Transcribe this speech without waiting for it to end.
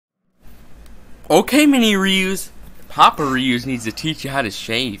Okay, Mini Reuse. Papa Reuse needs to teach you how to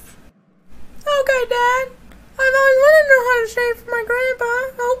shave. Okay, Dad. I've always wanted to know how to shave for my grandpa.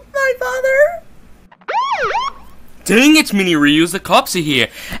 Oh, my father. Dang it, Mini Reuse, the cops are here.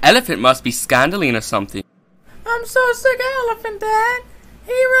 Elephant must be scandaling or something. I'm so sick of Elephant, Dad.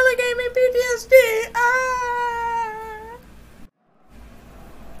 He really gave me PTSD.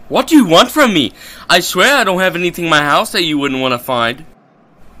 What do you want from me? I swear I don't have anything in my house that you wouldn't want to find.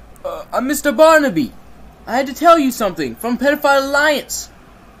 I'm Mr. Barnaby. I had to tell you something from Pedophile Alliance.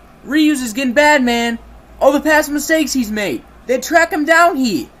 Reuse is getting bad, man. All the past mistakes he's made. They'd track him down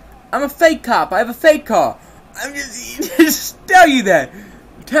here. I'm a fake cop. I have a fake car. I'm just tell you that.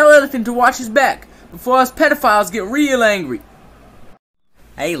 Tell Elephant to watch his back before us pedophiles get real angry.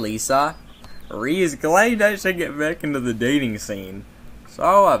 Hey Lisa, Reuse claimed I should get back into the dating scene,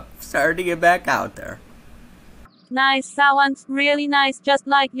 so I've started to get back out there. Nice, sounds really nice, just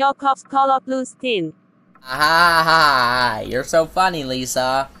like your cop's color blue skin. Ah, you're so funny,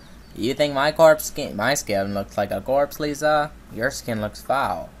 Lisa. You think my skin looks like a corpse, Lisa? Your skin looks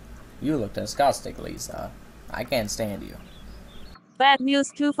foul. You look disgusting, Lisa. I can't stand you. Bad news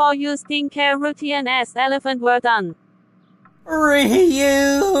too for you, skincare routine as Elephant were done.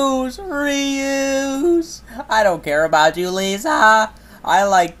 Reuse! I don't care about you, Lisa. I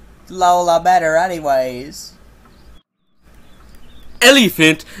like Lola better anyways.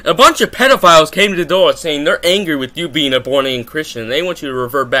 Elephant, a bunch of pedophiles came to the door saying they're angry with you being a born-again Christian and they want you to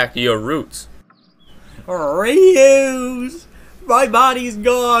revert back to your roots. Reuse! My body's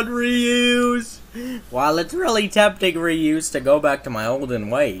gone, Reuse! While it's really tempting, Reuse, to go back to my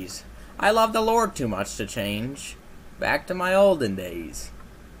olden ways, I love the Lord too much to change. Back to my olden days.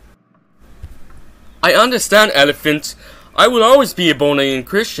 I understand, Elephant. I will always be a born-again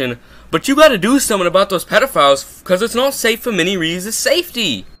Christian, but you gotta do something about those pedophiles, because it's not safe for Mini Reuse's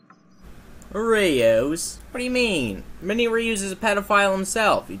safety. Reuse? What do you mean? Mini Reuse is a pedophile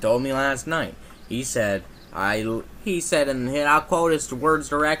himself. He told me last night. He said, and I'll quote his words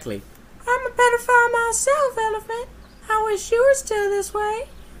directly, "I'm a pedophile myself, Elephant. I wish you were still this way."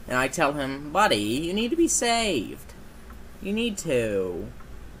 And I tell him, buddy, you need to be saved. You need to.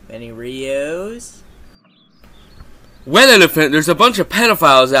 Mini Reuse? Well, Elephant, there's a bunch of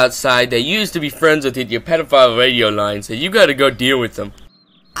pedophiles outside that you used to be friends with at your pedophile radio line, so you gotta go deal with them.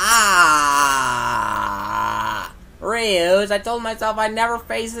 Reuse, I told myself I'd never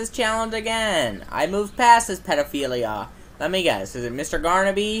face this challenge again. I moved past this pedophilia. Let me guess, is it Mr.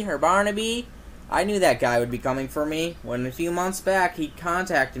 Garnaby or Barnaby? I knew that guy would be coming for me. When a few months back he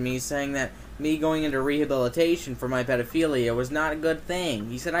contacted me saying that me going into rehabilitation for my pedophilia was not a good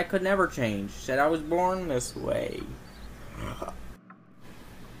thing. He said I could never change. He said I was born this way.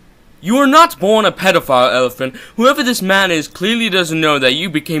 You are not born a pedophile, Elephant. Whoever this man is clearly doesn't know that you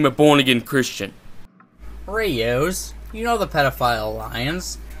became a born-again Christian. Reuse, you know the Pedophile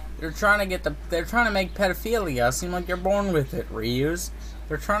Alliance. They're trying to make pedophilia seem like you're born with it, Reuse.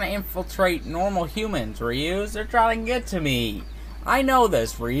 They're trying to infiltrate normal humans, Reuse. They're trying to get to me. I know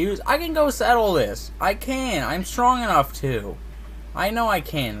this, Reuse. I can go settle this. I can. I'm strong enough to. I know I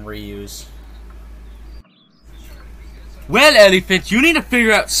can, Reuse. Well, Elephant, you need to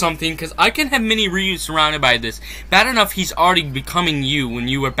figure out something, because I can have Mini Reuse surrounded by this. Bad enough he's already becoming you when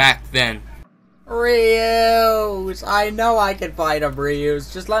you were back then. Reuse! I know I can fight him,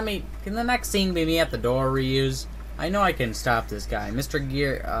 Reuse. Just let me... Can the next scene be me at the door, Reuse? I know I can stop this guy. Mr.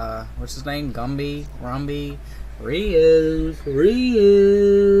 Gear... what's his name? Gumby? Rumby? Reuse!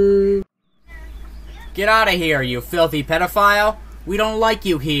 Get out of here, you filthy pedophile! We don't like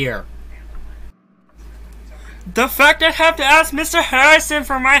you here! The fact I have to ask Mr. Harrison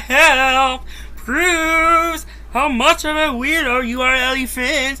for my help proves how much of a weirdo you are,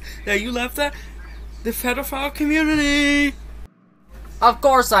 Elephant, that you left the pedophile community. Of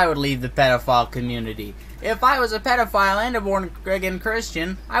course I would leave the pedophile community. If I was a pedophile and a born-again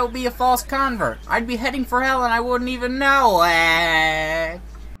Christian, I would be a false convert. I'd be heading for hell and I wouldn't even know.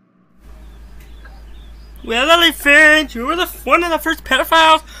 Well, Elephant, you were one of the first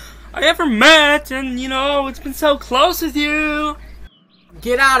pedophiles I ever met, and, you know, it's been so close with you.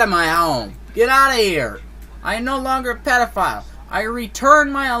 Get out of my home. Get out of here. I am no longer a pedophile. I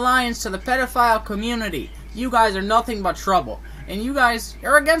return my alliance to the pedophile community. You guys are nothing but trouble. And you guys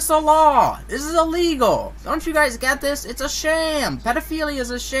are against the law. This is illegal. Don't you guys get this? It's a sham. Pedophilia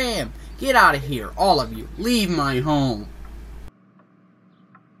is a sham. Get out of here, all of you. Leave my home.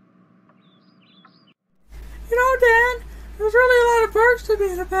 You know, Dan, there's really a lot of perks to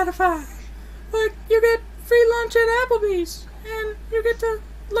being a pedophile. Like, you get free lunch at Applebee's, and you get to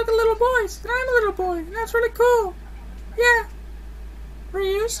look at little boys, and I'm a little boy, and that's really cool. Yeah.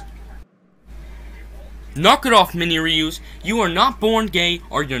 Reuse? Knock it off, Mini Reuse. You are not born gay,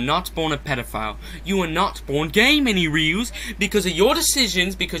 or you're not born a pedophile. You are not born gay, Mini Reuse, because of your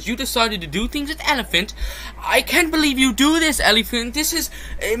decisions, because you decided to do things with Elephant. I can't believe you do this, Elephant. This is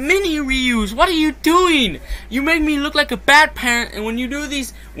Mini Reuse. What are you doing? You make me look like a bad parent, and when you do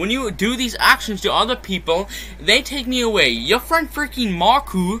these actions to other people, they take me away. Your friend freaking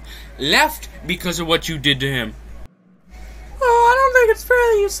Marku left because of what you did to him. Oh, I don't think it's fair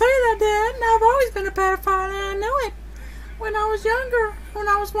that you say that, Dad. I've always been a pedophile, and I know it. When I was younger, when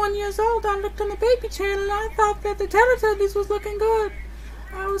I was 1 year old, I looked on the baby channel and I thought that the Teletubbies was looking good.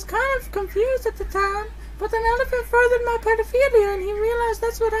 I was kind of confused at the time, but then Elephant furthered my pedophilia, and he realized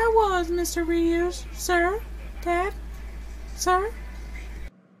that's what I was, Mr. Reuse. Sir? Dad? Sir?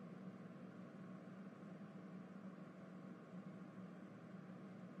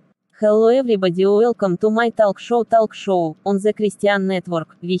 Hello everybody, welcome to my talk show on the Christian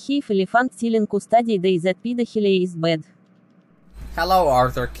Network. We have elephant telling custody day that pedophilia is bad. Hello,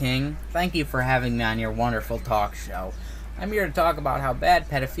 Arthur King. Thank you for having me on your wonderful talk show. I'm here to talk about how bad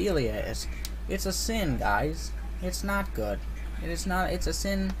pedophilia is. It's a sin, guys. It's not good. It's a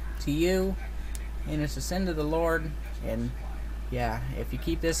sin to you, and it's a sin to the Lord, and yeah, if you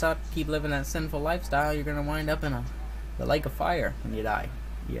keep this up, keep living that sinful lifestyle, you're gonna wind up in the lake of fire when you die.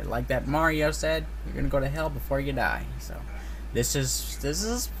 Yeah, like that Mario said, you're gonna go to hell before you die. So, this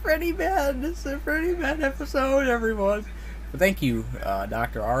is pretty bad. This is a pretty bad episode, everyone. But thank you,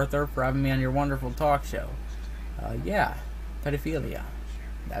 Dr. Arthur, for having me on your wonderful talk show. Yeah, pedophilia.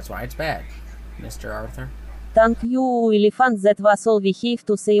 That's why it's bad, Mr. Arthur. Thank you, elephant. That was all we have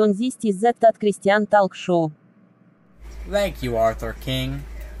to say on this that Christian talk show. Thank you, Arthur King.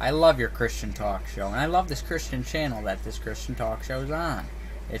 I love your Christian talk show, and I love this Christian channel that this Christian talk show is on.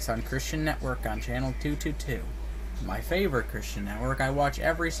 It's on Christian Network on channel 222. My favorite Christian network I watch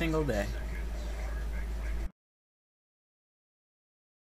every single day.